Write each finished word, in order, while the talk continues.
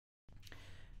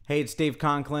Hey, it's Dave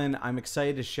Conklin. I'm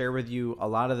excited to share with you a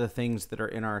lot of the things that are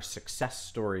in our success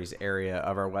stories area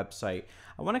of our website.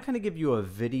 I want to kind of give you a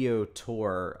video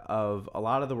tour of a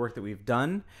lot of the work that we've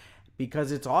done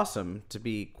because it's awesome, to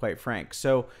be quite frank.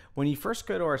 So when you first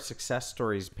go to our success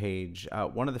stories page,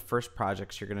 one of the first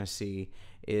projects you're going to see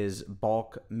is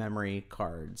bulk memory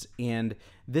cards. And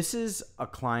this is a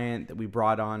client that we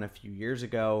brought on a few years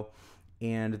ago.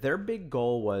 And their big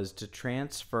goal was to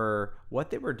transfer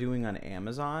what they were doing on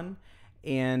Amazon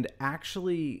and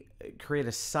actually create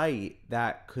a site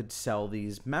that could sell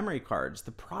these memory cards.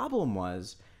 The problem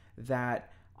was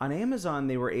that on Amazon,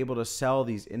 they were able to sell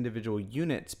these individual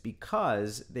units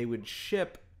because they would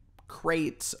ship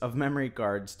crates of memory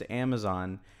cards to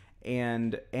Amazon,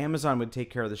 and Amazon would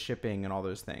take care of the shipping and all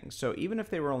those things. So even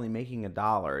if they were only making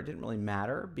 $1, it didn't really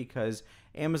matter because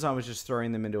Amazon was just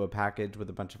throwing them into a package with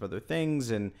a bunch of other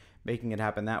things and making it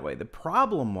happen that way. The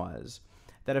problem was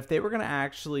that if they were going to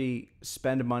actually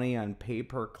spend money on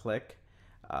pay-per-click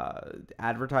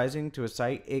advertising to a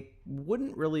site, it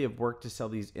wouldn't really have worked to sell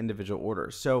these individual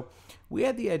orders. So we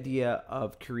had the idea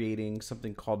of creating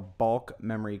something called bulk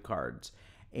memory cards.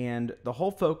 And the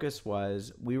whole focus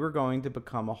was we were going to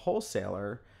become a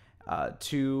wholesaler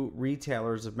to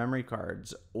retailers of memory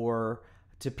cards or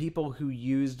to people who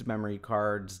used memory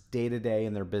cards day to day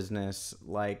in their business,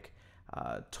 like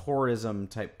tourism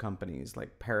type companies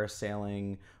like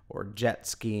parasailing or jet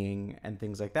skiing and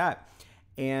things like that.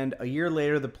 And a year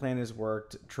later, the plan has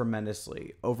worked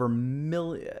tremendously. Over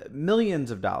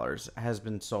millions of dollars has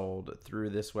been sold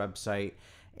through this website,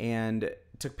 and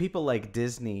to people like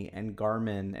Disney and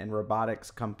Garmin and robotics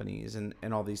companies and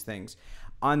all these things.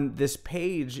 On this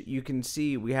page, you can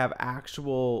see we have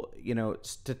actual,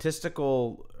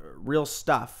 statistical real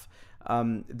stuff.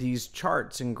 These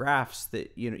charts and graphs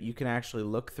that you can actually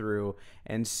look through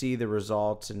and see the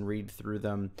results and read through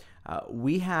them.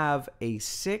 We have a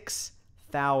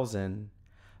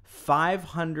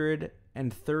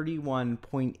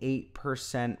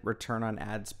 6,531.8% return on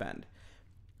ad spend.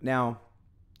 Now,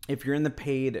 if you're in the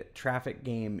paid traffic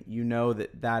game, you know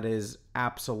that is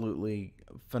absolutely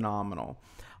phenomenal.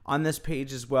 On this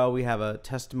page as well, we have a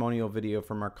testimonial video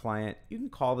from our client. You can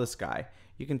call this guy.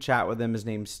 You can chat with him. His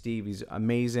name's Steve. He's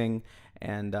amazing,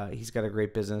 and he's got a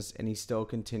great business, and he still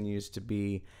continues to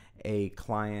be a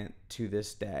client to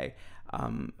this day.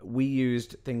 We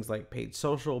used things like paid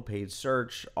social, paid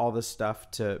search, all this stuff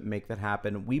to make that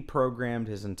happen. We programmed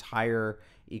his entire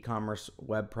e-commerce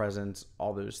web presence,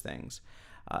 all those things.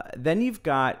 Then you've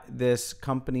got this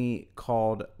company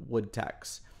called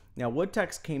Woodtex. Now,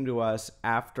 Woodtex came to us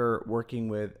after working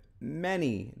with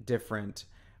many different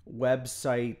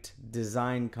website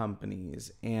design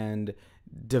companies and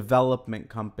development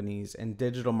companies and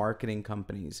digital marketing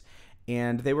companies.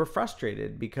 And they were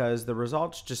frustrated because the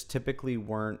results just typically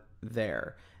weren't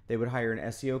there. They would hire an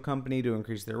SEO company to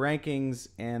increase their rankings,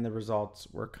 and the results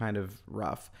were kind of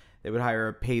rough. They would hire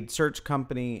a paid search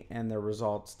company, and their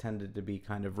results tended to be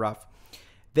kind of rough.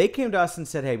 They came to us and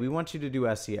said, hey, we want you to do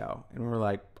SEO. And we were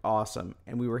like, awesome.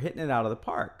 And we were hitting it out of the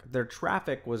park. Their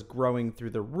traffic was growing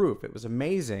through the roof. It was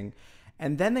amazing.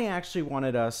 And then they actually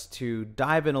wanted us to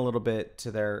dive in a little bit to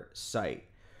their site.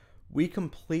 We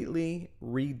completely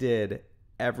redid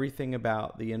everything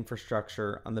about the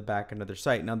infrastructure on the back end of their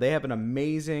site. Now, they have an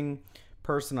amazing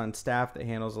person on staff that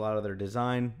handles a lot of their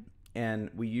design, and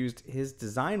we used his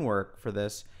design work for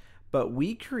this, but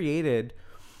we created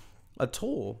a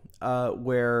tool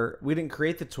where we didn't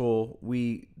create the tool.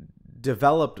 We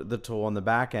developed the tool on the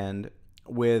back end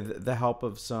with the help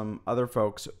of some other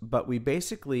folks, but we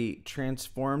basically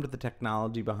transformed the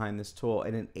technology behind this tool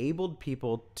and enabled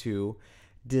people to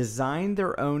design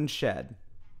their own shed.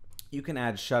 You can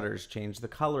add shutters, change the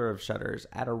color of shutters,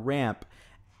 add a ramp,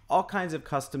 all kinds of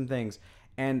custom things.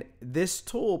 And this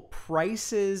tool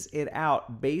prices it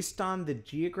out based on the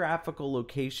geographical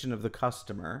location of the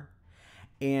customer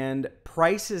and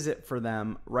prices it for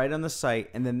them right on the site.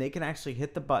 And then they can actually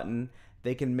hit the button,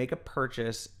 they can make a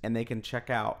purchase, and they can check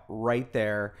out right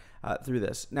there through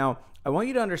this. Now, I want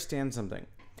you to understand something.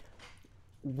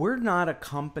 We're not a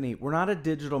company. We're not a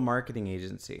digital marketing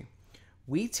agency.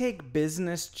 We take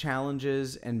business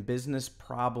challenges and business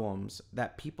problems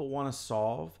that people want to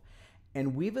solve,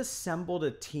 and we've assembled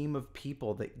a team of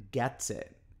people that gets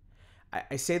it.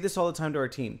 I say this all the time to our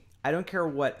team. I don't care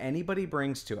what anybody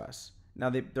brings to us. Now,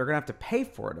 they're going to have to pay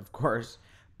for it, of course,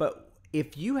 but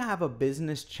if you have a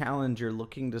business challenge you're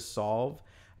looking to solve,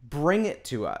 bring it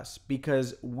to us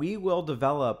because we will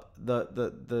develop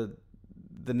the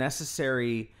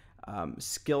necessary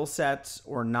skill sets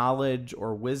or knowledge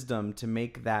or wisdom to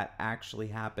make that actually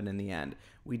happen in the end.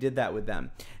 We did that with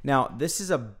them. Now, this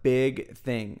is a big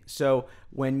thing. So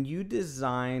when you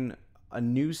design a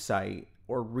new site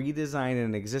or redesign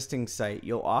an existing site,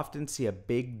 you'll often see a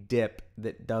big dip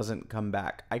that doesn't come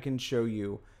back. I can show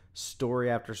you story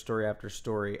after story after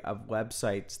story of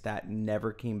websites that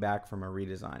never came back from a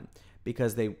redesign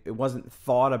because it wasn't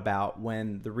thought about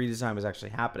when the redesign was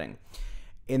actually happening.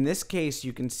 In this case,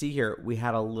 you can see here, we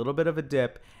had a little bit of a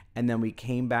dip and then we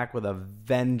came back with a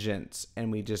vengeance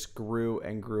and we just grew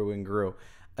and grew and grew.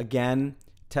 Again,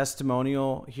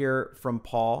 testimonial here from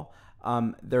Paul.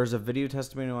 There's a video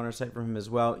testimonial on our site from him as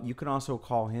well. You can also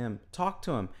call him, talk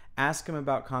to him, ask him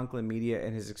about Conklin Media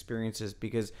and his experiences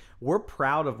because we're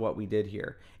proud of what we did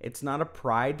here. It's not a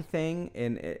pride thing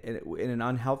in an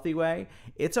unhealthy way.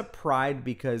 It's a pride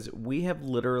because we have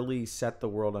literally set the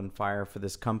world on fire for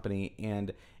this company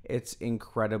and it's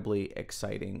incredibly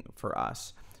exciting for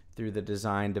us through the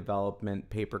design, development,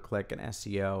 pay-per-click, and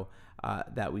SEO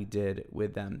that we did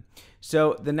with them.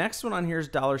 So the next one on here is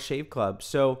Dollar Shave Club.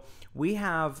 So we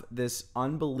have this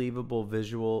unbelievable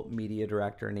visual media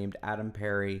director named Adam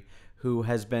Perry who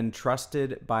has been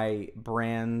trusted by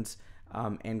brands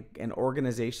and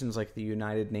organizations like the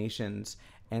United Nations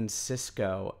and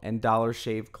Cisco and Dollar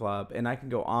Shave Club, and I can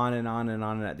go on and on and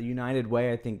on. And the United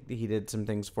Way, I think he did some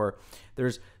things for.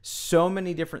 There's so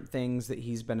many different things that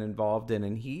he's been involved in,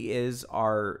 and he's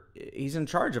in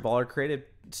charge of all our creative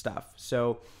stuff.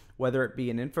 So whether it be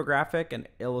an infographic, an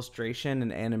illustration,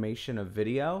 an animation, a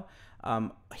video,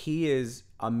 he is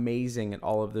amazing at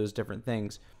all of those different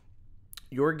things.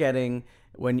 You're getting,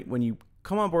 when you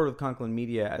come on board with Conklin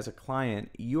Media as a client,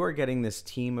 you are getting this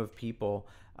team of people.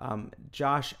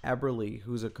 Josh Eberly,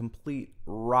 who's a complete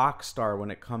rock star when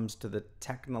it comes to the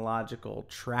technological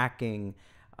tracking,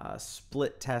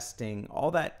 split testing,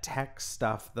 all that tech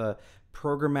stuff, the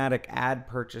programmatic ad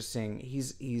purchasing.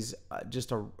 He's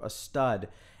just a stud.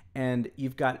 And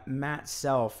you've got Matt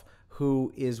Self,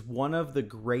 who is one of the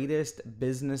greatest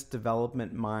business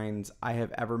development minds I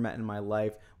have ever met in my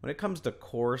life when it comes to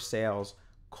core sales,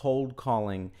 cold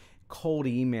calling, cold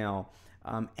email,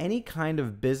 any kind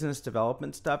of business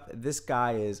development stuff. This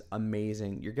guy is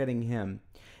amazing. You're getting him.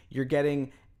 You're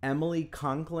getting Emily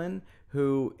Conklin,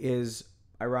 who is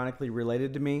ironically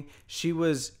related to me. She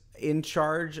was in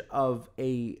charge of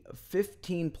a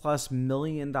 $15+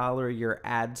 million a year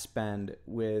ad spend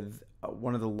with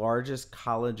one of the largest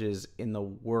colleges in the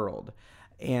world,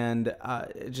 and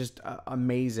just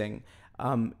amazing.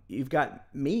 You've got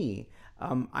me.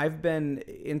 I've been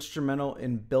instrumental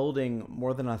in building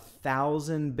more than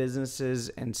 1,000 businesses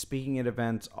and speaking at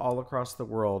events all across the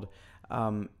world.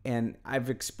 And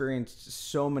I've experienced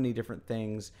so many different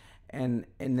things. And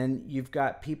then you've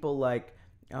got people like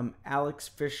Alex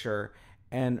Fisher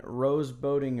and Rose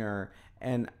Bodinger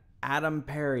and Adam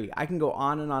Perry. I can go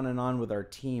on and on and on with our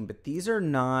team, but these are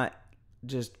not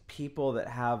just people that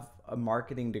have a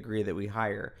marketing degree that we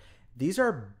hire. These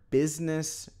are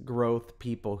business growth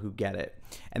people who get it.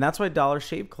 And that's why Dollar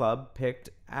Shave Club picked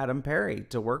Adam Perry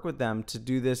to work with them to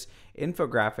do this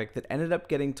infographic that ended up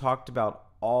getting talked about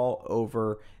all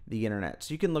over the internet.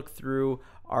 So you can look through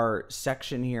our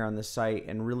section here on the site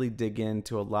and really dig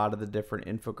into a lot of the different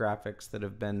infographics that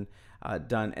have been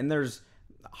done. And there's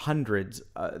hundreds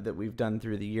that we've done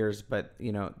through the years, but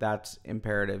that's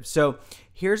imperative. So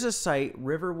here's a site,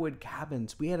 Riverwood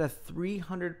Cabins. We had a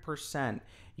 300%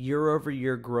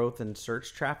 year-over-year growth in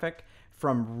search traffic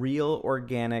from real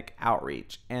organic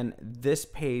outreach. And this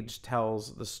page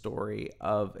tells the story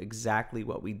of exactly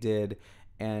what we did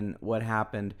and what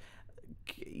happened.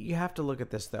 You have to look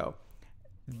at this though.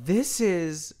 This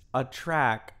is a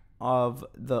track of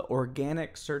the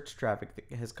organic search traffic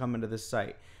that has come into this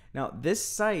site. Now, this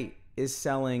site is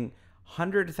selling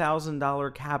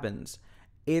 $100,000 cabins.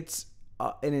 It's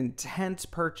an intense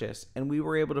purchase, and we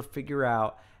were able to figure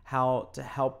out how to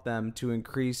help them to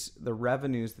increase the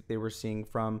revenues that they were seeing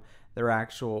from their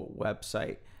actual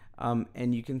website.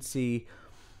 And you can see,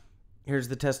 here's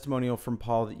the testimonial from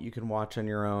Paul that you can watch on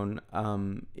your own. I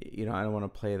don't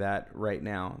want to play that right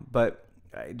now, but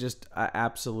just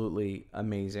absolutely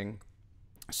amazing.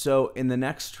 So in the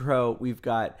next row, we've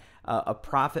got a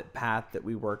profit path that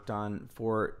we worked on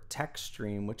for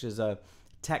TechStream, which is a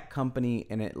tech company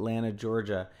in Atlanta,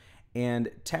 Georgia. And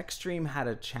TechStream had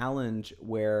a challenge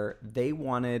where they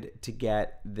wanted to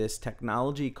get this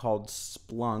technology called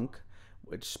Splunk,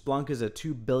 which Splunk is a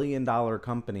 $2 billion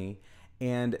company.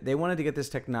 And they wanted to get this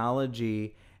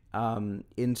technology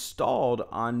installed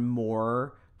on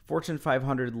more Fortune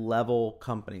 500 level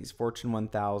companies, Fortune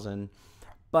 1000.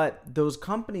 But those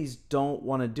companies don't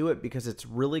want to do it because it's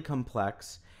really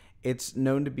complex. It's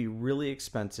known to be really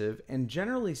expensive. And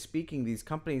generally speaking, these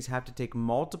companies have to take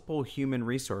multiple human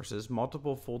resources,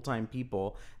 multiple full-time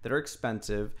people that are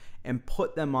expensive, and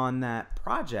put them on that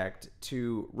project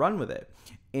to run with it.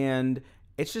 And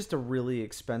it's just a really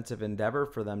expensive endeavor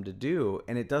for them to do.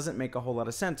 And it doesn't make a whole lot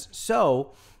of sense.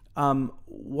 So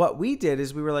what we did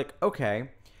is we were like,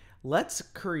 okay, let's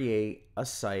create a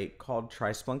site called Try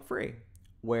Splunk Free,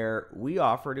 where we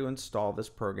offer to install this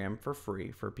program for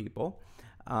free for people.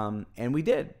 And we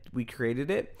did. We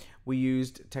created it. We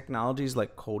used technologies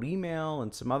like cold email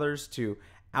and some others to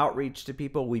outreach to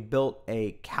people. We built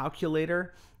a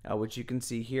calculator, which you can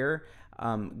see here.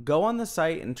 Go on the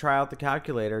site and try out the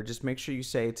calculator. Just make sure you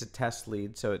say it's a test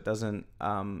lead so it doesn't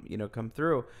come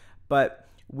through. But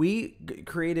we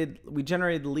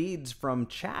generated leads from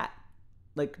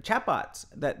chatbots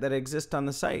that exist on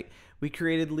the site. We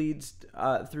created leads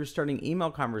through starting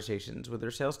email conversations with their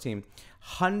sales team.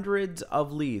 Hundreds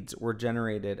of leads were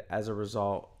generated as a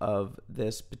result of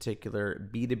this particular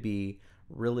B2B,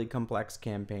 really complex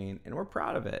campaign, and we're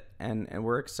proud of it. And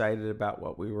we're excited about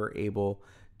what we were able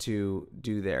to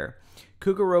do there.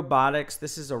 KUKA Robotics,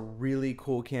 this is a really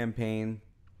cool campaign.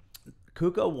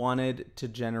 KUKA wanted to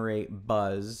generate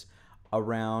buzz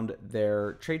around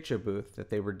their trade show booth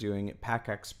that they were doing at Pack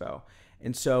Expo.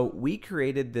 And so we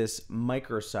created this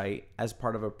microsite as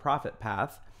part of a profit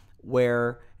path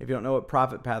where, if you don't know what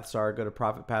profit paths are, go to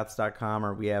profitpaths.com,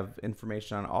 or we have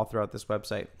information on all throughout this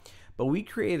website. But we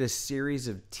created a series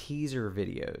of teaser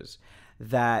videos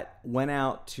that went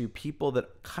out to people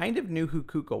that kind of knew who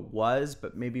KUKA was,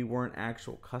 but maybe weren't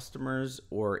actual customers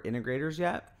or integrators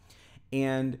yet.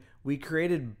 And we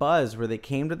created buzz where they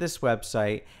came to this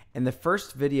website, and the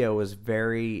first video was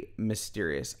very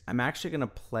mysterious. I'm actually going to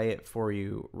play it for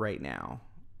you right now.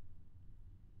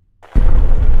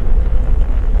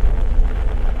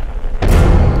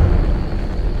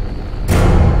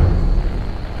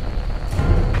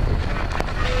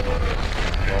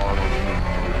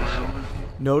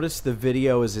 Notice the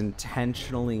video is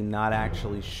intentionally not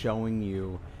actually showing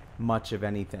you much of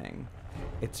anything.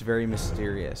 It's very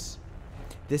mysterious.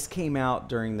 This came out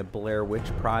during the Blair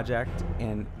Witch Project,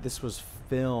 and this was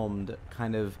filmed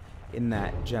kind of in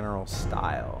that general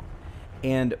style.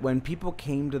 And when people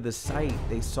came to the site,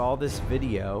 they saw this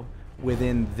video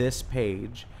within this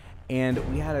page, and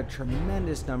we had a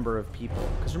tremendous number of people.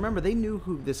 Because remember, they knew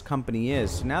who this company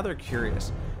is, so now they're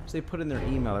curious. So they put in their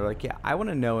email, they're like, yeah, I want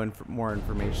to know more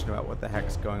information about what the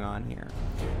heck's going on here.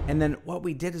 And then what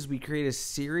we did is we created a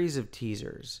series of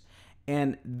teasers.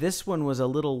 And this one was a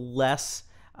little less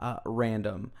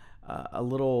random, a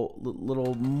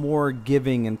little more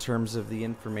giving in terms of the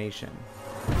information.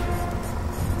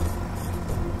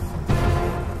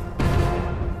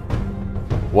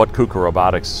 What KUKA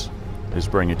Robotics is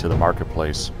bringing to the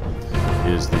marketplace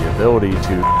is the ability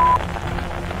to...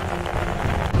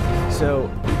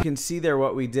 So you can see there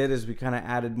what we did is we kind of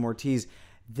added more teas.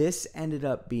 This ended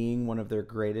up being one of their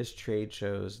greatest trade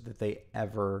shows that they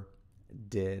ever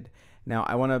did. Now,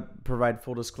 I want to provide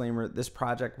full disclaimer. This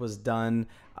project was done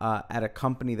at a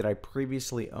company that I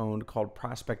previously owned called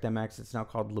Prospect MX. It's now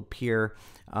called Lapeer,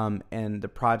 and the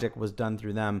project was done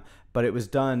through them. But it was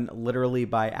done literally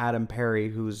by Adam Perry,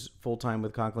 who's full-time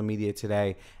with Conklin Media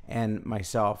today, and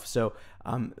myself. So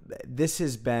this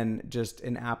has been just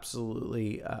an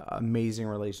absolutely amazing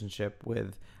relationship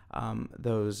with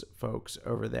those folks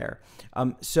over there.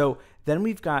 So then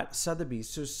we've got Sotheby's.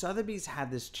 So Sotheby's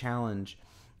had this challenge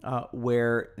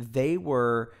where they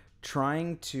were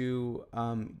trying to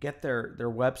get their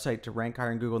website to rank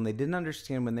higher in Google, and they didn't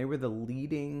understand when they were the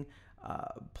leading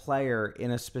player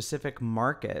in a specific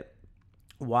market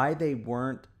why they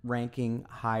weren't ranking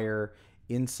higher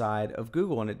inside of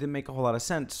Google, and it didn't make a whole lot of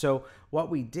sense. So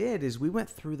what we did is we went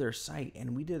through their site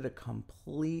and we did a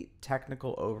complete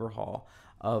technical overhaul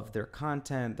of their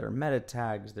content, their meta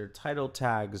tags, their title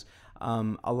tags.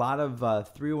 A lot of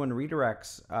 301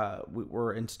 redirects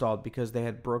were installed because they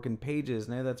had broken pages.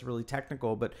 Now that's really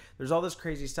technical, but there's all this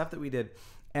crazy stuff that we did.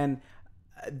 And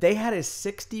they had a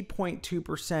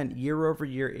 60.2%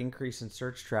 year-over-year increase in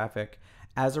search traffic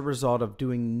as a result of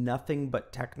doing nothing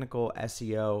but technical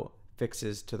SEO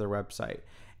fixes to their website.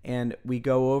 And we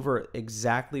go over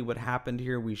exactly what happened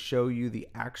here. We show you the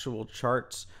actual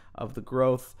charts of the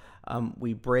growth.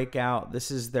 We break out, this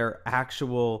is their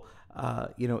actual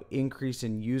increase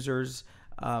in users.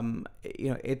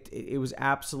 It was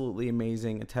absolutely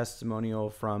amazing. A testimonial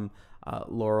from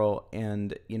Laurel,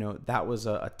 and that was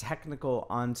a technical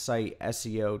on-site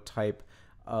SEO type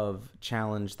of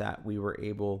challenge that we were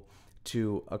able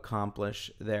to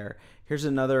accomplish there. Here's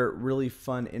another really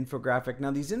fun infographic.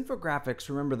 Now, these infographics,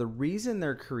 remember, the reason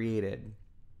they're created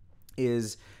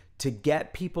is to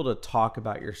get people to talk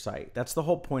about your site. That's the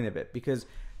whole point of it, because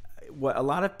what a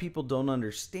lot of people don't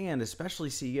understand, especially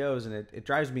CEOs, and it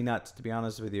drives me nuts, to be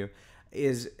honest with you,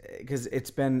 is because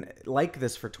it's been like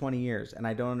this for 20 years, and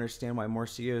I don't understand why more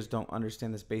CEOs don't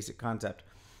understand this basic concept.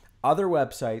 Other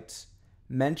websites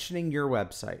mentioning your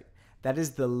website, that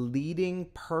is the leading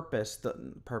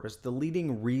the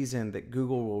leading reason that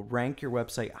Google will rank your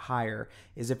website higher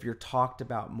is if you're talked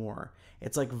about more.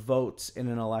 It's like votes in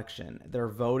an election. They're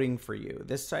voting for you.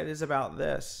 This site is about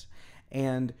this.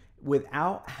 And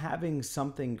without having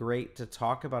something great to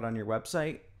talk about on your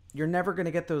website, you're never going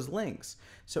to get those links.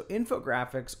 So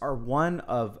infographics are one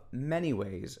of many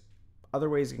ways. Other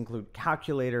ways include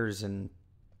calculators and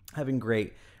having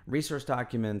great resource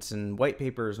documents and white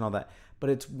papers and all that. But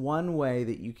it's one way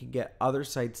that you can get other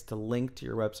sites to link to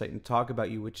your website and talk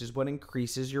about you, which is what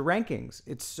increases your rankings.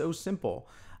 It's so simple.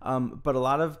 But a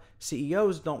lot of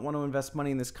CEOs don't want to invest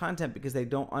money in this content because they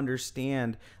don't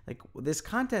understand, like, this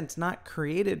content's not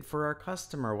created for our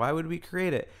customer. Why would we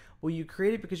create it? Well, you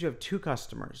create it because you have two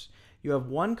customers. You have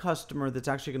one customer that's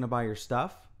actually going to buy your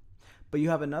stuff, but you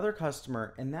have another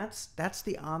customer, and that's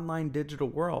the online digital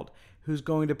world, who's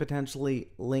going to potentially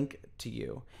link to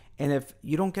you. And if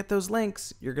you don't get those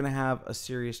links, you're going to have a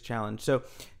serious challenge. So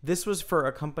this was for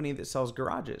a company that sells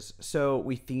garages. So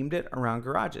we themed it around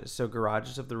garages. So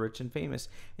garages of the rich and famous.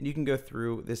 And you can go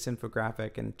through this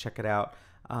infographic and check it out.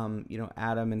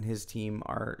 Adam and his team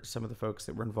are some of the folks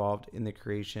that were involved in the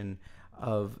creation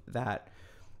of that.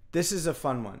 This is a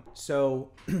fun one. So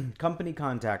company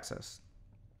contacts us.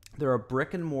 They're a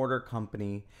brick and mortar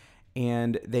company,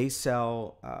 and they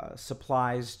sell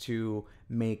supplies to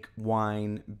make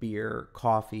wine, beer,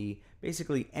 coffee,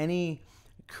 basically any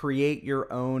create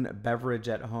your own beverage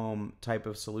at home type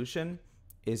of solution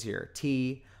is here.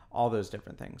 Tea, all those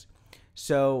different things.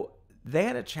 So they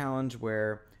had a challenge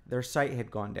where their site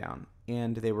had gone down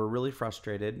and they were really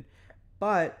frustrated,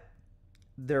 but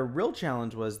their real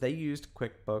challenge was they used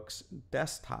QuickBooks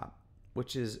Desktop,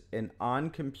 which is an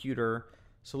on-computer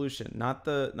solution, not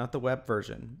the web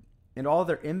version. And all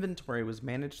their inventory was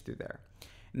managed through there.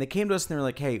 And they came to us and they were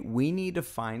like, hey, we need to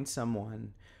find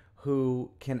someone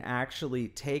who can actually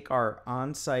take our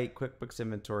on-site QuickBooks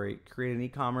inventory, create an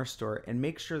e-commerce store, and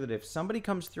make sure that if somebody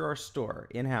comes through our store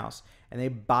in-house and they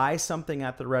buy something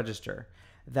at the register,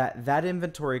 that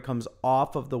inventory comes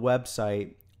off of the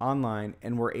website online,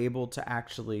 and we're able to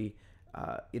actually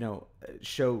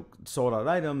show sold out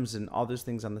items and all those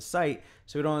things on the site,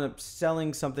 so we don't end up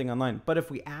selling something online. But if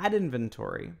we add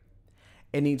inventory,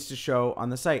 it needs to show on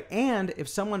the site. And if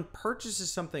someone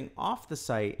purchases something off the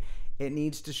site, it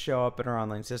needs to show up in our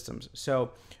online systems.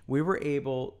 So we were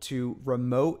able to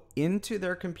remote into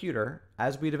their computer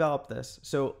as we developed this.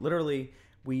 So literally,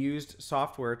 we used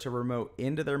software to remote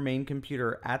into their main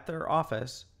computer at their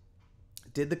office,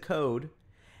 did the code,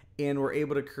 and were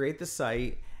able to create the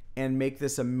site and make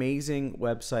this amazing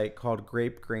website called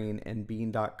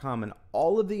grapegrainandbean.com. And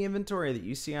all of the inventory that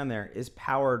you see on there is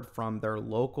powered from their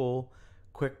local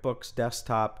QuickBooks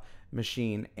Desktop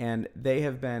machine. And they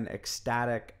have been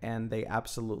ecstatic and they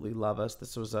absolutely love us.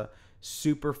 This was a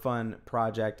super fun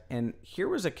project. And here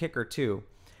was a kicker too.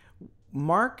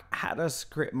 Mark had us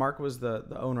create, Mark was the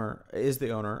owner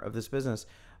of this business.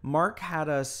 Mark had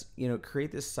us,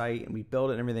 create this site, and we built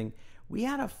it and everything. We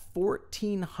had a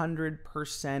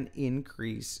 1,400%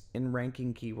 increase in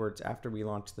ranking keywords after we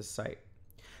launched the site.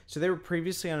 So they were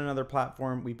previously on another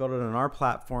platform. We built it on our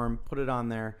platform, put it on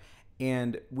there,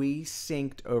 and we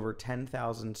synced over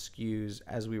 10,000 SKUs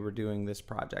as we were doing this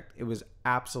project. It was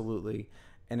absolutely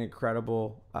an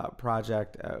incredible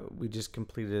project. We just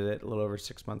completed it a little over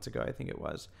 6 months ago, I think it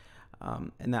was.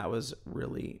 And that was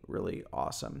really, really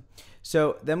awesome.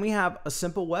 So then we have a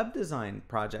simple web design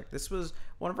project. This was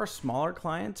one of our smaller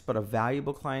clients, but a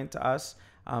valuable client to us,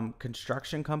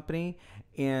 construction company.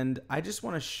 And I just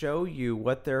want to show you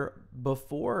what their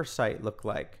before site looked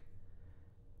like.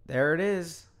 There it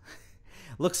is.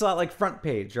 Looks a lot like Front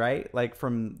Page, right? Like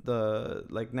from the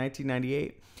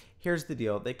 1998. Here's the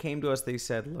deal. They came to us. They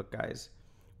said, look, guys,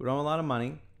 we don't have a lot of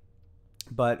money,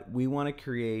 but we want to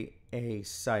create a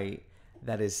site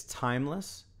that is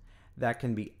timeless, that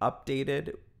can be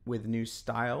updated with new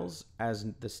styles as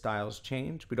the styles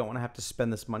change. We don't want to have to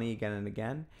spend this money again and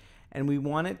again. And we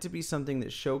want it to be something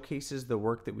that showcases the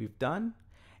work that we've done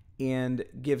and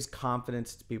gives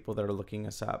confidence to people that are looking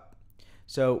us up.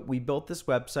 So we built this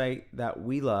website that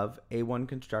we love, A1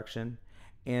 Construction,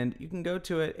 and you can go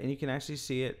to it and you can actually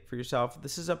see it for yourself.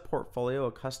 This is a portfolio,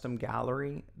 a custom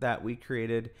gallery that we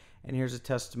created, and here's a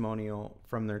testimonial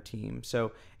from their team.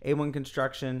 So A1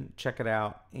 Construction, check it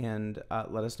out and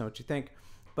let us know what you think.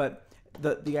 But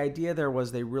the idea there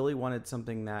was they really wanted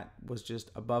something that was just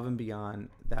above and beyond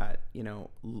that, you know,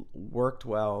 worked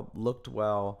well, looked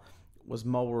well, was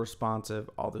mobile responsive,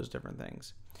 all those different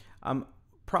things.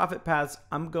 Profit paths,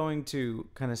 I'm going to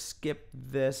kind of skip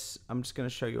this. I'm just going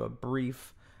to show you a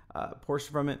brief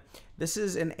portion from it. This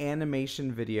is an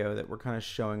animation video that we're kind of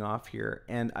showing off here,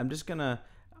 and I'm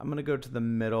gonna go to the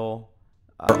middle.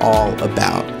 All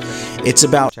about. It's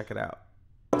about check it out.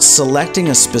 Selecting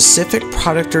a specific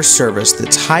product or service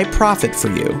that's high profit for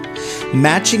you,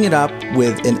 matching it up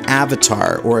with an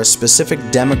avatar or a specific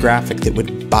demographic that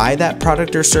would buy that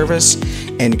product or service,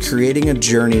 and creating a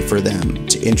journey for them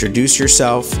to introduce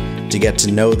yourself, to get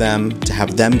to know them, to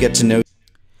have them get to know you.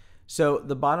 So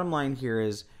the bottom line here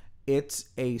is it's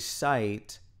a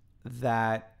site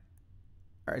that,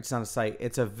 or it's not a site,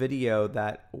 it's a video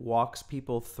that walks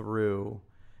people through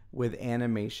with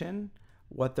animation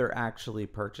what they're actually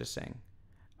purchasing.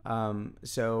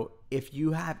 So if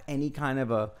you have any kind of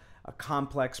a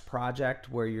complex project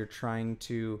where you're trying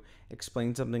to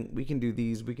explain something, we can do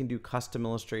these. We can do custom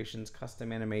illustrations,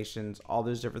 custom animations, all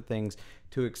those different things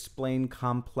to explain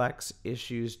complex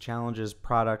issues, challenges,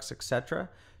 products, etc.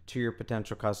 to your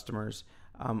potential customers.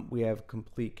 We have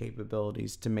complete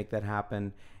capabilities to make that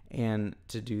happen and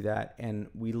to do that. And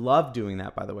we love doing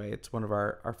that, by the way. It's one of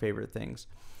our favorite things.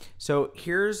 So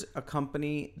here's a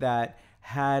company that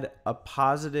had a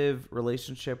positive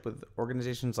relationship with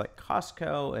organizations like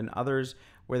Costco and others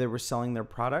where they were selling their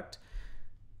product.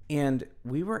 And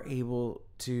we were able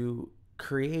to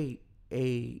create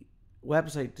a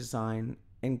website design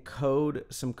and code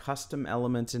some custom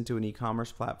elements into an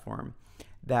e-commerce platform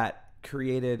that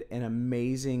created an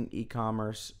amazing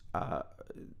e-commerce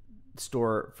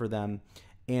store for them.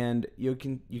 And you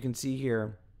can see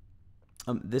here,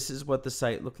 this is what the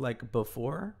site looked like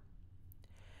before,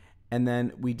 and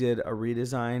then we did a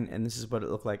redesign, and this is what it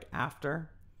looked like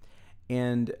after.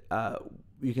 And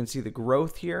you can see the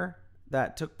growth here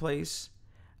that took place,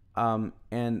 and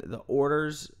the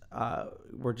orders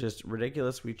were just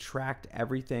ridiculous. We tracked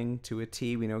everything to a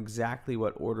T. We know exactly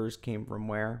what orders came from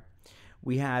where.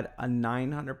 We had a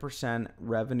 900%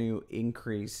 revenue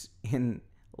increase in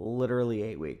literally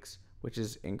 8 weeks, which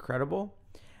is incredible.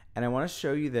 And I want to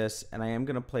show you this, and I am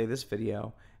going to play this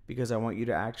video because I want you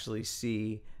to actually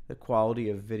see the quality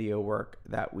of video work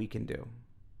that we can do.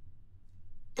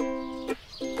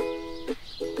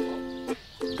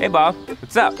 Hey Bob,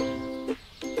 what's up?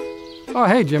 Oh,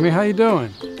 hey Jimmy, how you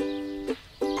doing?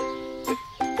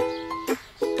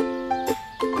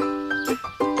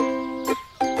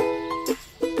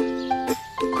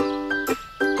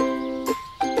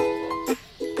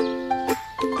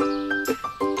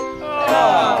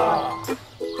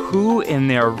 Who in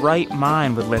their right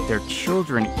mind would let their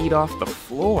children eat off the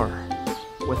floor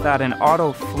without an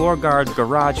auto floor guard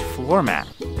garage floor mat?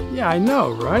 Yeah, I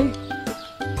know, right?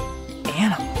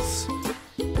 Animals.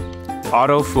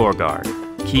 Auto floor guard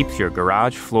keeps your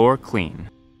garage floor clean.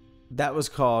 That was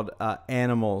called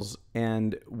Animals,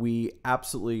 and we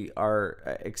absolutely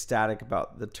are ecstatic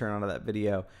about the turn on of that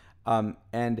video.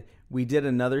 And we did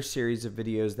another series of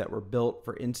videos that were built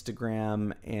for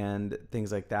Instagram and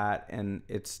things like that. And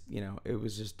it's, you know, it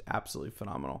was just absolutely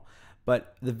phenomenal.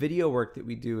 But the video work that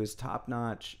we do is top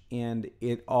notch, and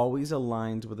it always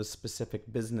aligns with a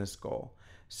specific business goal.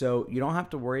 So you don't have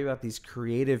to worry about these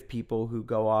creative people who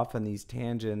go off on these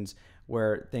tangents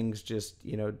where things just,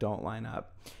 you know, don't line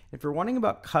up. If you're wondering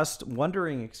about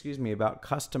about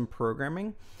custom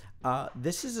programming,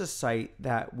 this is a site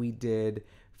that we did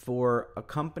for a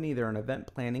company. They're an event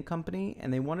planning company,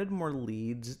 and they wanted more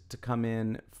leads to come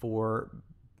in for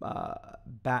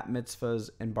bat mitzvahs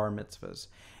and bar mitzvahs.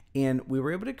 And we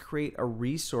were able to create a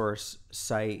resource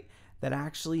site that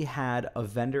actually had a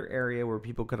vendor area where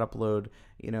people could upload,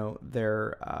 you know,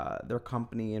 their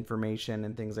company information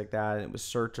and things like that. And it was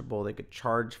searchable. They could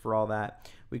charge for all that.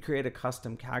 We created a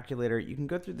custom calculator. You can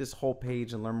go through this whole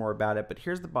page and learn more about it. But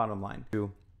here's the bottom line: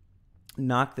 to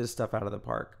knock this stuff out of the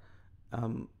park.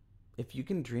 If you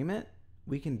can dream it,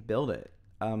 we can build it.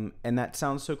 And that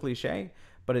sounds so cliche,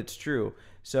 but it's true.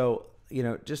 So, you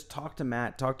know, just talk to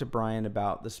Matt, talk to Brian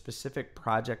about the specific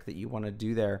project that you want to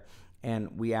do there.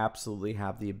 And we absolutely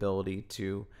have the ability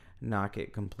to knock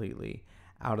it completely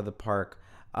out of the park.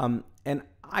 And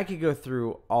I could go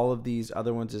through all of these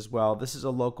other ones as well. This is a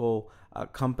local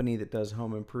company that does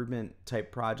home improvement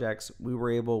type projects. We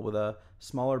were able, with a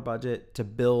smaller budget, to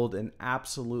build an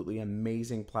absolutely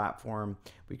amazing platform.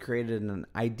 We created an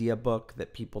idea book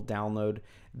that people download.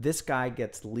 This guy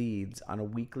gets leads on a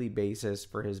weekly basis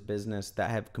for his business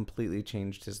that have completely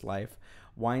changed his life.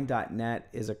 Wine.net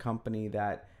is a company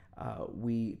that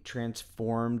we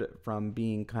transformed from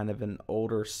being kind of an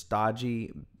older,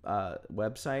 stodgy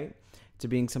website to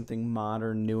being something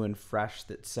modern, new, and fresh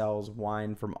that sells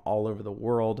wine from all over the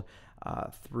world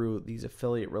through these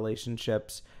affiliate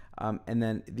relationships. And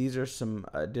then these are some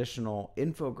additional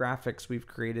infographics we've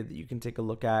created that you can take a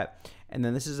look at. And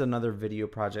then this is another video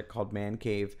project called Man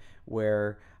Cave,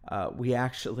 where we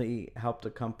actually helped a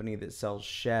company that sells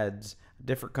sheds, a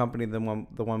different company than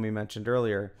the one we mentioned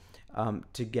earlier,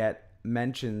 to get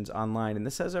mentions online. And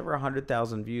this has over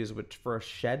 100,000 views, which for a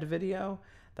shed video,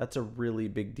 that's a really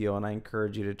big deal, and I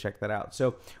encourage you to check that out.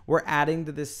 So we're adding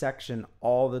to this section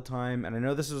all the time, and I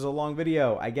know this was a long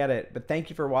video, I get it, but thank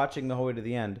you for watching the whole way to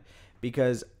the end,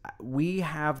 because we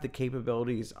have the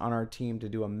capabilities on our team to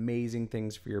do amazing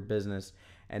things for your business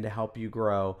and to help you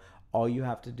grow. All you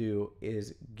have to do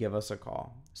is give us a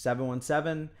call.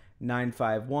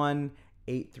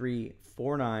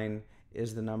 717-951-8349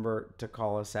 is the number to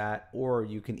call us at, or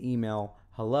you can email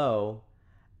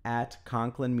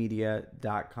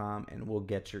hello@conklinmedia.com and we'll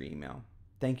get your email.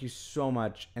 Thank you so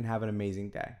much and have an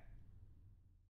amazing day.